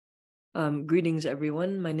Greetings,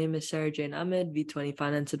 everyone. My name is Sara Jane Ahmed, V20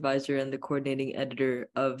 Finance Advisor and the coordinating editor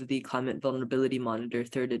of the Climate Vulnerability Monitor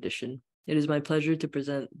 3rd edition. It is my pleasure to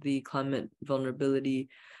present the Climate Vulnerability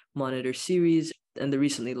Monitor series and the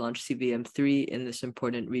recently launched CVM3 in this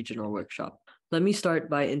important regional workshop. Let me start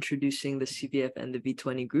by introducing the CVF and the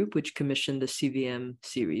V20 group, which commissioned the CVM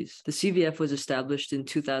series. The CVF was established in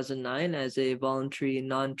 2009 as a voluntary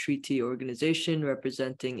non-treaty organization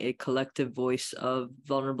representing a collective voice of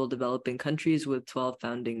vulnerable developing countries with 12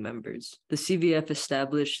 founding members. The CVF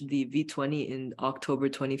established the V20 in October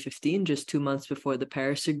 2015, just 2 months before the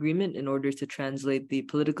Paris Agreement, in order to translate the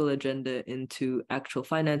political agenda into actual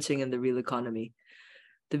financing and the real economy.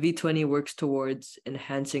 The V20 works towards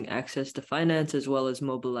enhancing access to finance as well as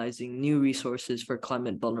mobilizing new resources for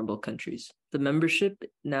climate-vulnerable countries. The membership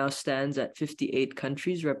now stands at 58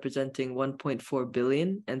 countries, representing 1.4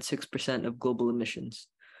 billion and 6% of global emissions.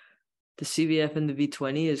 The CVF and the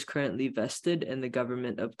V20 is currently vested in the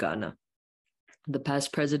government of Ghana. The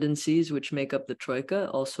past presidencies, which make up the Troika,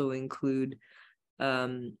 also include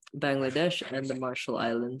Bangladesh and the Marshall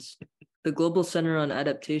Islands. The Global Center on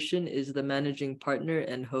Adaptation is the managing partner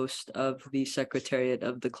and host of the Secretariat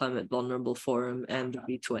of the Climate Vulnerable Forum and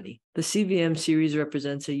the V20. The CVM series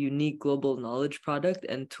represents a unique global knowledge product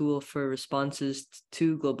and tool for responses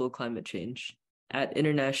to global climate change at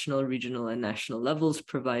international, regional, and national levels,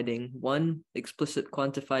 providing 1. Explicit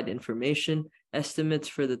quantified information, estimates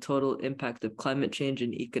for the total impact of climate change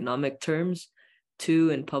in economic terms,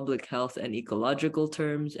 2. In public health and ecological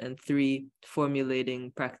terms, and 3.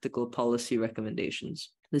 Formulating practical policy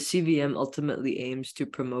recommendations. The CVM ultimately aims to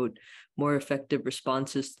promote more effective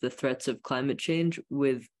responses to the threats of climate change,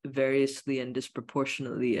 with variously and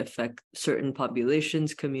disproportionately affect certain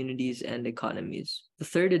populations, communities, and economies. The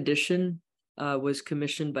 3rd edition was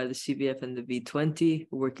commissioned by the CVF and the V20,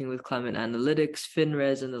 working with climate analytics,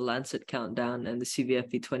 Finres, and the Lancet Countdown, and the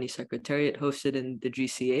CVF V20 Secretariat hosted in the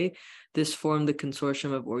GCA. This formed the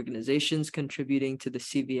consortium of organizations contributing to the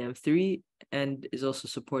CVM3 and is also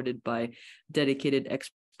supported by dedicated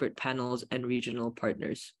expert panels and regional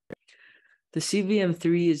partners. The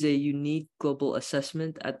CVM3 is a unique global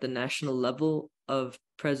assessment at the national level of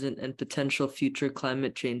present and potential future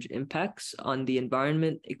climate change impacts on the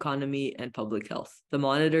environment, economy, and public health. The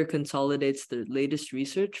monitor consolidates the latest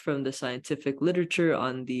research from the scientific literature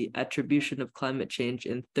on the attribution of climate change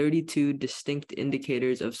in 32 distinct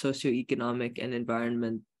indicators of socio-economic and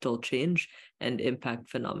environmental change and impact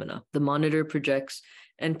phenomena. The monitor projects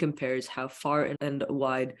and compares how far and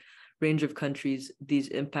wide range of countries these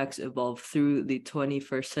impacts evolve through the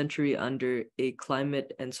 21st century under a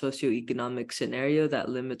climate and socioeconomic scenario that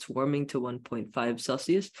limits warming to 1.5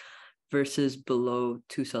 Celsius versus below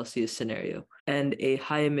 2 Celsius scenario, and a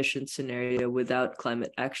high emission scenario without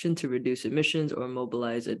climate action to reduce emissions or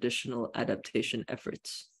mobilize additional adaptation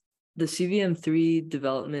efforts. The CVM3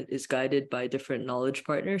 development is guided by different knowledge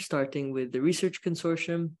partners, starting with the research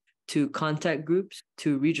consortium, to contact groups,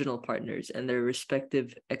 to regional partners and their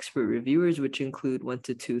respective expert reviewers, which include 1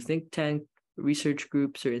 to 2 think tank research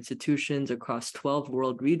groups or institutions across 12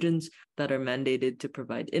 world regions that are mandated to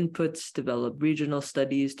provide inputs, develop regional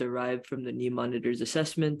studies derived from the new monitor's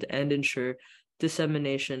assessment, and ensure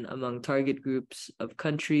dissemination among target groups of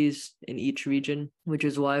countries in each region, which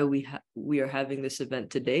is why we are having this event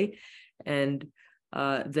today. And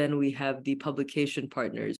then we have the publication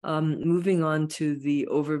partners. Moving on to the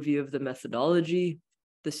overview of the methodology,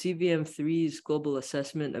 the CVM3's global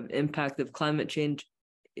assessment of impact of climate change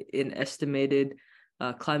in estimated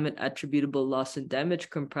climate attributable loss and damage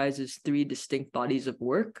comprises 3 distinct bodies of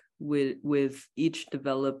work, with each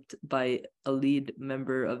developed by a lead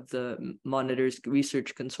member of the monitor's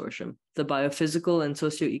research consortium. The biophysical and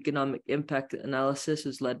socio-economic impact analysis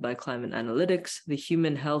is led by Climate Analytics, the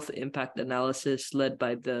human health impact analysis led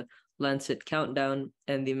by the Lancet Countdown,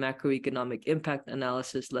 and the macroeconomic impact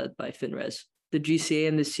analysis led by Finres. The GCA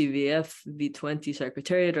and the CVF V20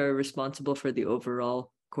 Secretariat are responsible for the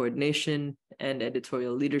overall coordination and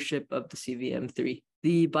editorial leadership of the CVM3.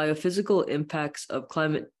 The biophysical impacts of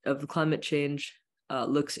climate change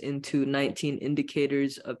looks into 19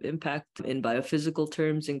 indicators of impact in biophysical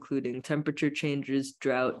terms, including temperature changes,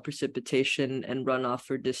 drought, precipitation and runoff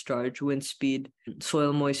or discharge, wind speed,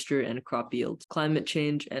 soil moisture, and crop yield. Climate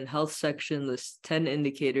change and health section lists 10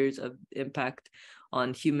 indicators of impact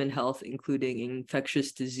on human health, including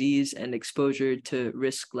infectious disease and exposure to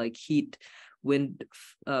risk like heat, wind,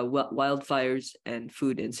 wildfires, and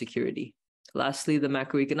food insecurity. Lastly, the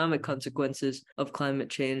macroeconomic consequences of climate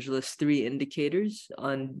change lists 3 indicators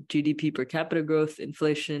on GDP per capita growth,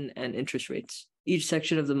 inflation, and interest rates. Each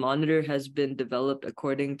section of the monitor has been developed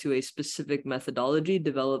according to a specific methodology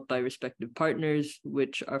developed by respective partners,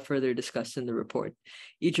 which are further discussed in the report.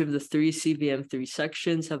 Each of the three CVM3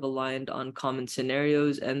 sections have aligned on common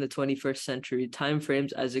scenarios and the 21st century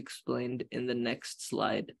timeframes as explained in the next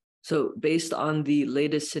slide. So based on the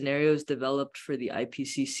latest scenarios developed for the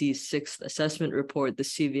IPCC's sixth assessment report, the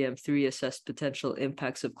CVM3 assessed potential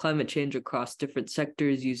impacts of climate change across different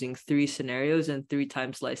sectors using three scenarios and three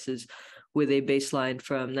time slices with a baseline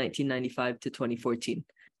from 1995 to 2014.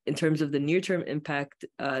 In terms of the near-term impact,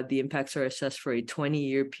 the impacts are assessed for a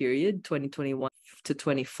 20-year period, 2021 to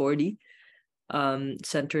 2040,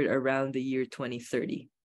 centered around the year 2030.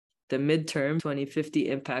 The midterm 2050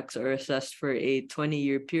 impacts are assessed for a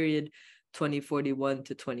 20-year period, 2041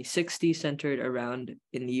 to 2060, centered around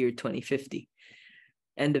in the year 2050.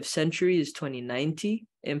 End of century is 2090.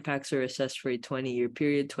 Impacts are assessed for a 20-year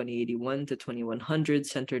period, 2081 to 2100,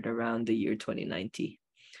 centered around the year 2090.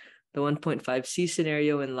 The 1.5C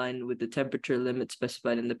scenario, in line with the temperature limit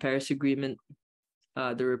specified in the Paris Agreement,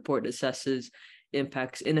 the report assesses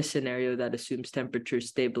impacts in a scenario that assumes temperatures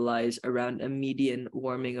stabilize around a median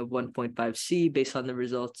warming of 1.5C based on the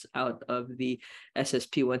results out of the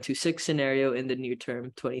SSP 126 scenario in the near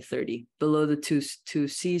term 2030. Below the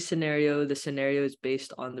 2C scenario, the scenario is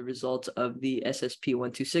based on the results of the SSP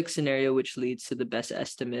 126 scenario, which leads to the best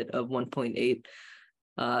estimate of 1.8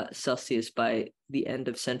 Celsius by the end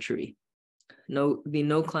of century. The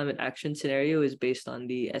no climate action scenario is based on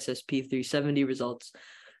the SSP 370 results.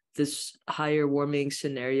 This higher warming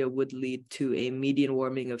scenario would lead to a median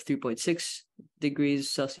warming of 3.6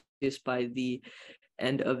 degrees Celsius by the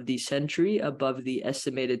end of the century, above the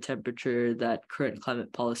estimated temperature that current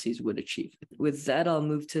climate policies would achieve. With that, I'll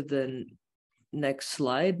move to the next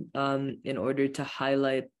slide in order to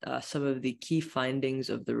highlight some of the key findings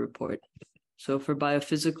of the report. So for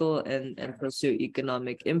biophysical and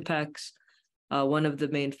socio-economic impacts, one of the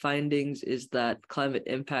main findings is that climate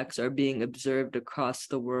impacts are being observed across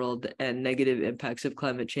the world, and negative impacts of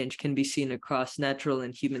climate change can be seen across natural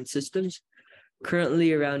and human systems.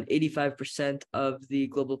 Currently, around 85% of the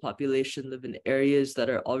global population live in areas that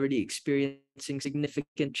are already experiencing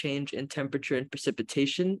significant change in temperature and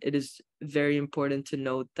precipitation. It is very important to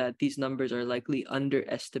note that these numbers are likely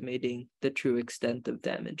underestimating the true extent of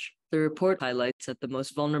damage. The report highlights that the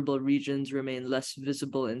most vulnerable regions remain less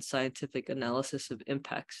visible in scientific analysis of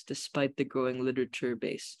impacts, despite the growing literature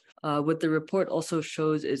base. What the report also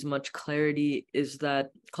shows is much clarity is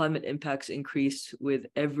that climate impacts increase with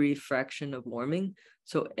every fraction of warming.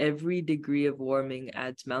 So every degree of warming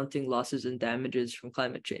adds mounting losses and damages from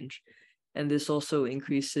climate change. And this also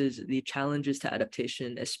increases the challenges to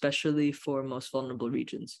adaptation, especially for most vulnerable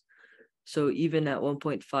regions. So even at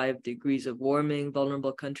 1.5 degrees of warming,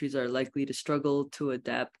 vulnerable countries are likely to struggle to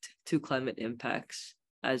adapt to climate impacts,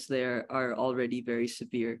 as they are already very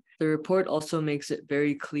severe. The report also makes it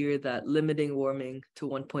very clear that limiting warming to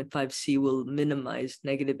 1.5C will minimize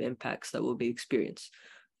negative impacts that will be experienced.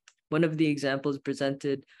 One of the examples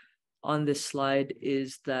presented on this slide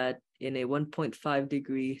is that in a 1.5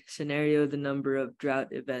 degree scenario, the number of drought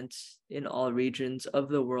events in all regions of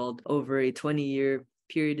the world over a 20-year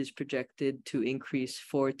period is projected to increase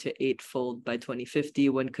 4 to 8-fold by 2050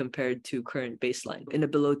 when compared to current baseline. In a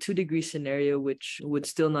below 2 degree scenario, which would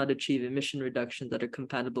still not achieve emission reductions that are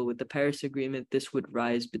compatible with the Paris Agreement, this would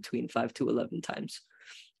rise between 5 to 11 times.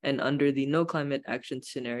 And under the no climate action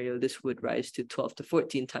scenario, this would rise to 12 to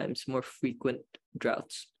 14 times more frequent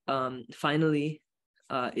droughts. Finally,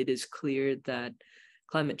 it is clear that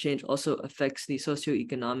climate change also affects the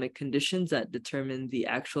socioeconomic conditions that determine the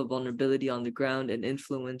actual vulnerability on the ground and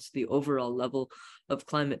influence the overall level of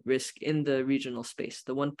climate risk in the regional space.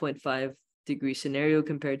 The 1.5 degree scenario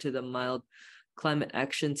compared to the mild climate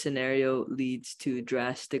action scenario leads to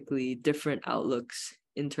drastically different outlooks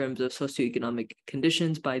in terms of socioeconomic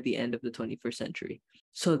conditions by the end of the 21st century.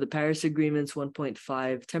 So the Paris Agreement's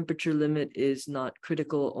 1.5 temperature limit is not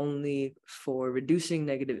critical only for reducing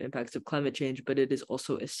negative impacts of climate change, but it is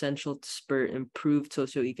also essential to spur improved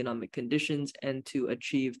socioeconomic conditions and to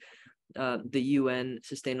achieve the UN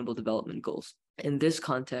Sustainable Development Goals. In this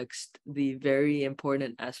context, the very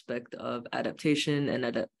important aspect of adaptation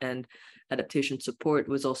and adaptation support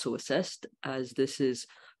was also assessed, as this is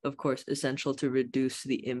of course, essential to reduce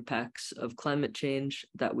the impacts of climate change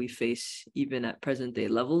that we face even at present day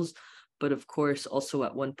levels, but of course, also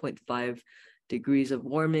at 1.5 degrees of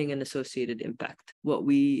warming and associated impact. What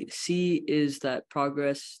we see is that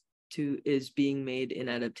progress is being made in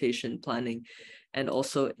adaptation planning and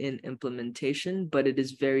also in implementation, but it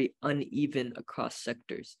is very uneven across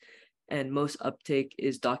sectors. and most uptake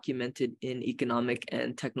is documented in economic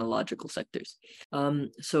and technological sectors.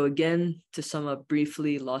 So again, to sum up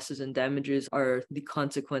briefly, losses and damages are the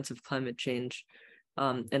consequence of climate change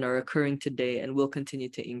and are occurring today and will continue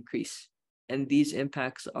to increase. And these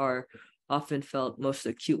impacts are often felt most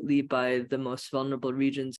acutely by the most vulnerable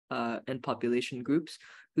regions and population groups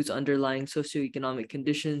whose underlying socioeconomic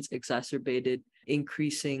conditions exacerbated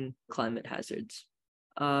increasing climate hazards.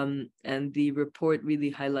 And the report really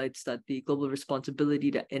highlights that the global responsibility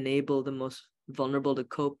to enable the most vulnerable to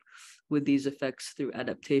cope with these effects through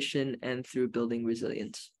adaptation and through building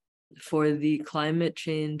resilience. For the climate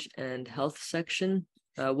change and health section,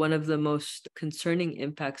 one of the most concerning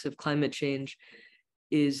impacts of climate change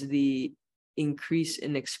is the increase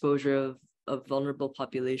in exposure of vulnerable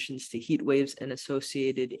populations to heat waves and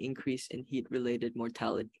associated increase in heat-related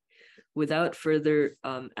mortality. Without further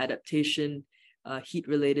adaptation,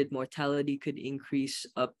 heat-related mortality could increase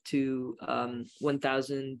up to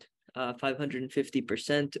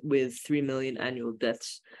 1,550% with 3 million annual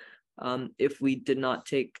deaths if we did not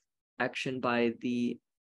take action by the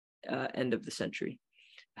end of the century.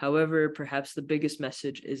 However, perhaps the biggest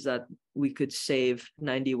message is that we could save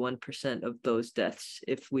 91% of those deaths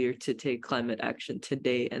if we are to take climate action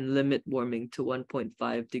today and limit warming to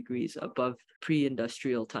 1.5 degrees above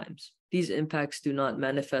pre-industrial times. These impacts do not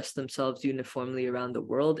manifest themselves uniformly around the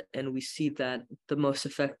world, and we see that the most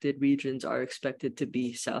affected regions are expected to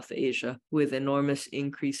be South Asia, with enormous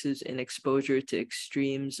increases in exposure to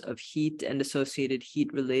extremes of heat and associated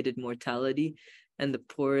heat-related mortality, and the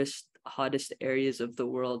poorest, hottest areas of the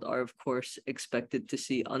world are, of course, expected to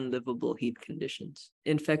see unlivable heat conditions.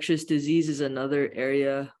 Infectious disease is another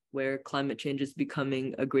area where climate change is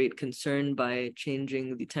becoming a great concern by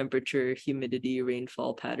changing the temperature, humidity,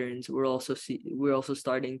 rainfall patterns. We're also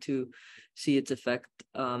starting to see its effect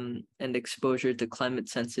and exposure to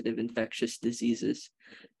climate-sensitive infectious diseases.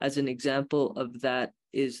 As an example of that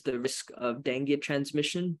is the risk of dengue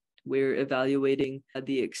transmission. We're evaluating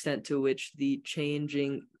the extent to which the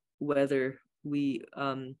changing weather we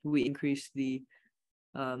increase the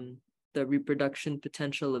reproduction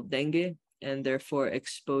potential of dengue and therefore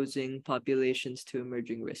exposing populations to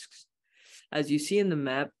emerging risks. As you see in the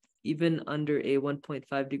map, even under a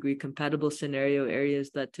 1.5 degree compatible scenario, areas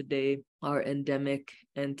that today are endemic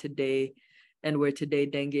and where today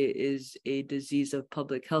dengue is a disease of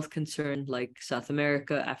public health concern, like South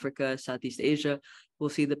America, Africa, Southeast Asia, we'll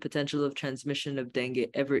see the potential of transmission of dengue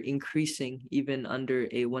ever increasing even under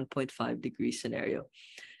a 1.5 degree scenario.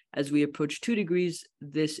 As we approach 2 degrees,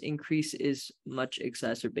 this increase is much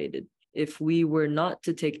exacerbated. If we were not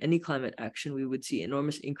to take any climate action, we would see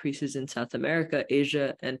enormous increases in South America,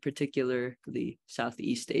 Asia, and particularly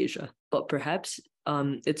Southeast Asia. But perhaps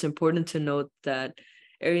it's important to note that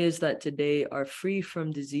areas that today are free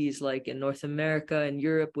from disease, like in North America and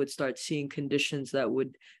Europe, would start seeing conditions that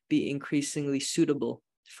would be increasingly suitable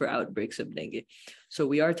for outbreaks of dengue. So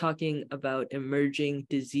we are talking about emerging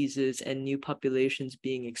diseases and new populations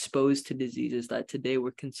being exposed to diseases that today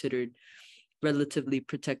were considered relatively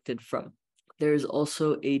protected from. There is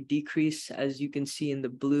also a decrease, as you can see in the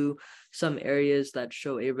blue, some areas that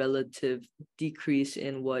show a relative decrease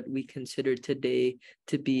in what we consider today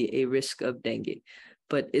to be a risk of dengue.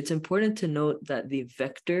 But it's important to note that the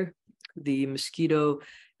vector, the mosquito,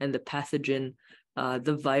 and the pathogen,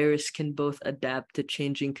 the virus can both adapt to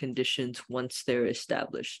changing conditions once they're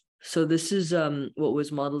established. So this is what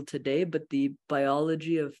was modeled today, but the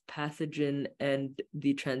biology of pathogen and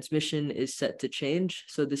the transmission is set to change.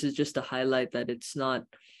 So this is just to highlight that it's not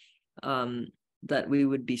that we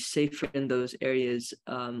would be safer in those areas,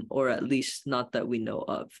 or at least not that we know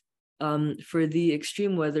of. For the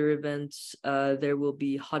extreme weather events, there will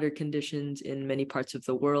be hotter conditions in many parts of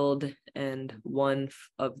the world. And one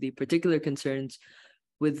of the particular concerns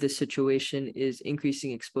with this situation is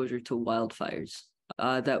increasing exposure to wildfires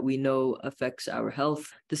that we know affects our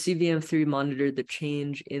health. The CVM3 monitored the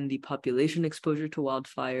change in the population exposure to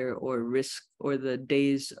wildfire or risk, or the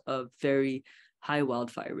days of very high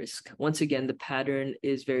wildfire risk. Once again, the pattern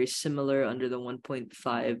is very similar under the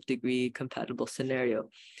 1.5 degree compatible scenario.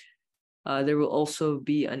 There will also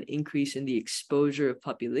be an increase in the exposure of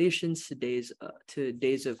populations to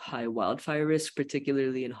days of high wildfire risk,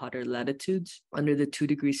 particularly in hotter latitudes. Under the 2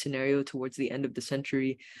 degree scenario towards the end of the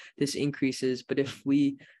century, this increases, but if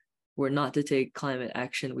we were not to take climate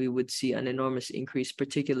action, we would see an enormous increase,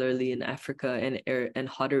 particularly in Africa and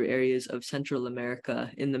hotter areas of Central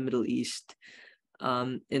America, in the Middle East,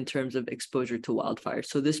 in terms of exposure to wildfire.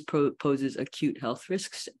 So this poses acute health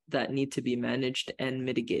risks that need to be managed and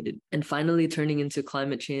mitigated. And finally, turning into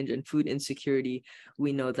climate change and food insecurity,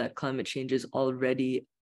 we know that climate change is already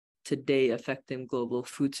today affecting global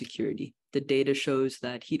food security. The data shows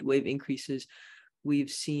that heat wave increases we've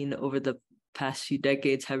seen over the past few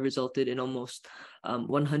decades have resulted in almost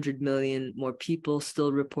 100 million more people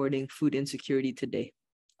still reporting food insecurity today.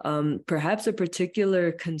 Perhaps a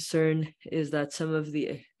particular concern is that some of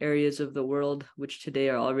the areas of the world which today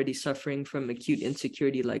are already suffering from acute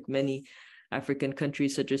insecurity, like many African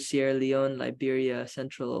countries such as Sierra Leone, Liberia,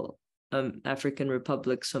 Central African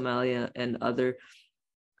Republic, Somalia, and other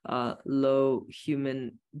low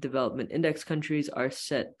human development index countries are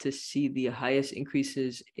set to see the highest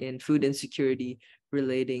increases in food insecurity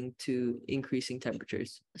relating to increasing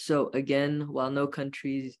temperatures. So again, while no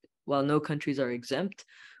countries are exempt,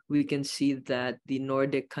 we can see that the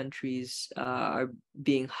Nordic countries are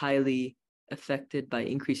being highly affected by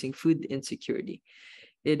increasing food insecurity.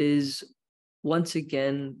 It is once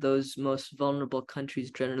again those most vulnerable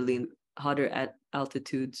countries, generally in hotter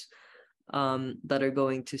altitudes, that are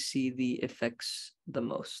going to see the effects the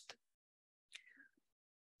most.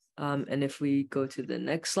 And if we go to the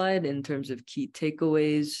next slide, in terms of key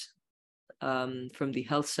takeaways from the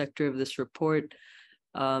health sector of this report,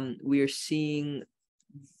 we are seeing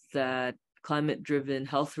that climate-driven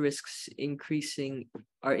health risks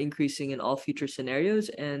are increasing in all future scenarios,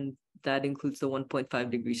 and that includes the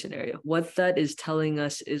 1.5-degree scenario. What that is telling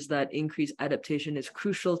us is that increased adaptation is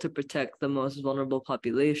crucial to protect the most vulnerable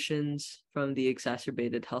populations from the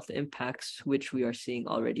exacerbated health impacts, which we are seeing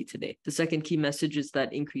already today. The second key message is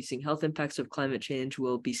that increasing health impacts of climate change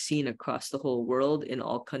will be seen across the whole world in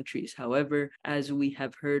all countries. However, as we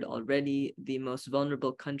have heard already, the most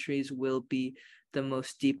vulnerable countries will be the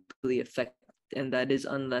most deeply affected, and that is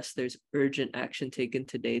unless there's urgent action taken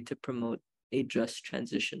today to promote a just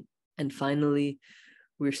transition. And finally,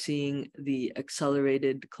 we're seeing the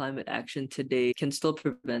accelerated climate action today can still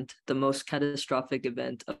prevent the most catastrophic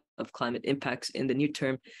event of climate impacts in the near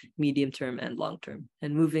term, medium term, and long term.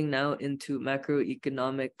 And moving now into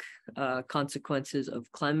macroeconomic consequences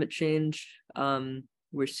of climate change,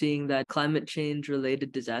 we're seeing that climate change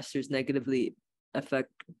related disasters negatively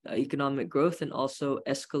affect economic growth and also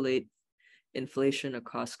escalate inflation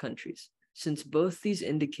across countries. Since both these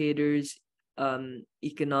indicators,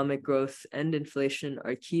 economic growth and inflation,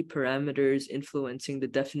 are key parameters influencing the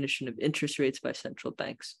definition of interest rates by central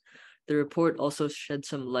banks. The report also sheds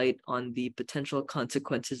some light on the potential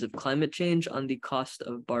consequences of climate change on the cost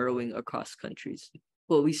of borrowing across countries.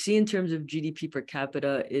 What we see in terms of GDP per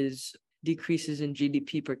capita is decreases in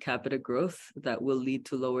GDP per capita growth that will lead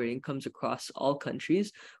to lower incomes across all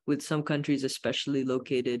countries, with some countries, especially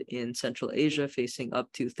located in Central Asia, facing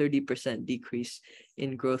up to 30% decrease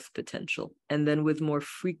in growth potential. And then with more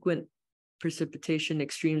frequent precipitation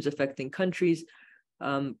extremes affecting countries,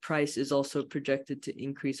 price is also projected to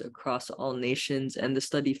increase across all nations. And the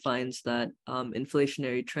study finds that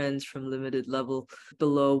inflationary trends from limited level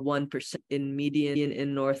below 1% in median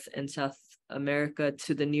in North and South America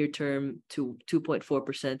to the near term to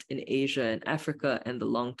 2.4% in Asia and Africa, and the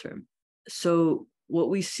long term. So what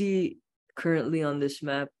we see currently on this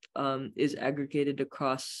map is aggregated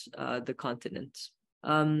across the continents.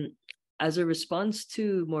 As a response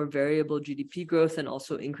to more variable GDP growth and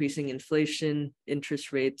also increasing inflation,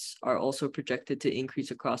 interest rates are also projected to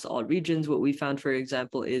increase across all regions. What we found, for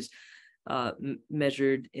example, is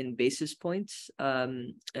measured in basis points,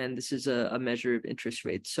 and this is a measure of interest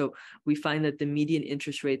rates. So we find that the median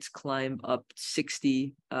interest rates climb up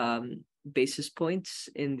 60 basis points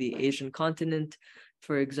in the Asian continent,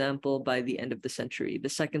 for example, by the end of the century. The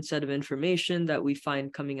second set of information that we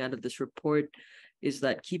find coming out of this report is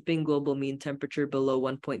that keeping global mean temperature below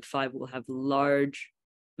 1.5 will have large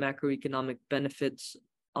macroeconomic benefits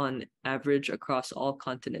on average across all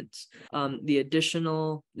continents. The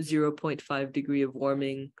additional 0.5 degree of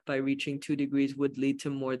warming by reaching 2 degrees would lead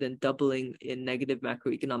to more than doubling in negative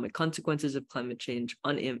macroeconomic consequences of climate change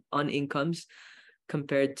on incomes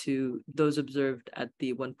compared to those observed at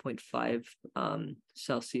the 1.5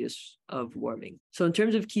 Celsius of warming. So in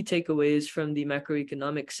terms of key takeaways from the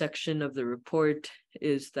macroeconomic section of the report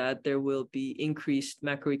is that there will be increased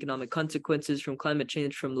macroeconomic consequences from climate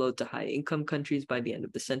change from low to high income countries by the end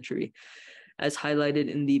of the century. As highlighted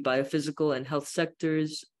in the biophysical and health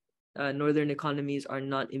sectors, northern economies are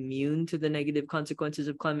not immune to the negative consequences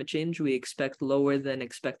of climate change. We expect lower than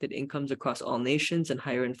expected incomes across all nations and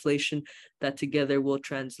higher inflation that together will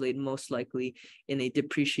translate most likely in a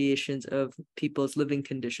depreciation of people's living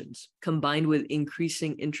conditions. Combined with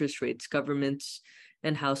increasing interest rates, governments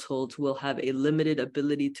and households will have a limited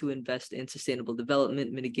ability to invest in sustainable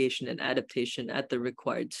development, mitigation, and adaptation at the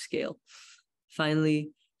required scale.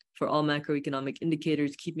 Finally, For all macroeconomic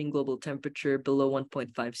indicators, keeping global temperature below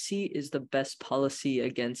 1.5 C is the best policy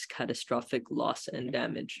against catastrophic loss and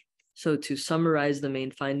damage. So to summarize, the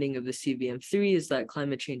main finding of the CVM3 is that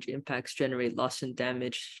climate change impacts generate loss and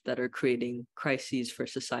damage that are creating crises for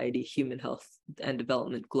society, human health, and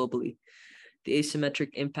development globally. The asymmetric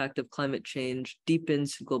impact of climate change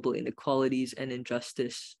deepens global inequalities and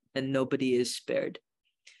injustice, and nobody is spared.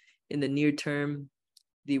 In the near term,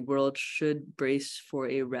 the world should brace for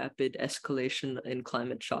a rapid escalation in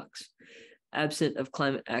climate shocks. Absent of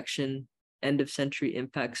climate action, end-of-century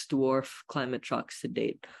impacts dwarf climate shocks to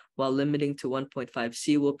date, while limiting to 1.5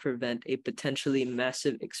 C will prevent a potentially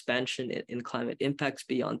massive expansion in climate impacts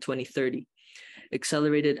beyond 2030.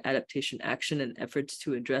 Accelerated adaptation action and efforts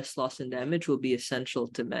to address loss and damage will be essential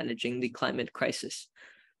to managing the climate crisis.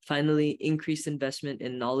 Finally, increased investment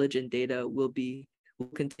in knowledge and data will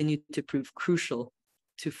continue to prove crucial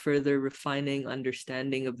to further refining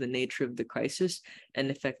understanding of the nature of the crisis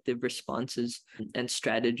and effective responses and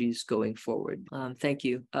strategies going forward. Thank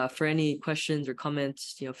you. For any questions or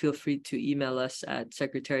comments, feel free to email us at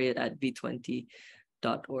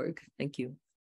secretariat@v20.org. Thank you.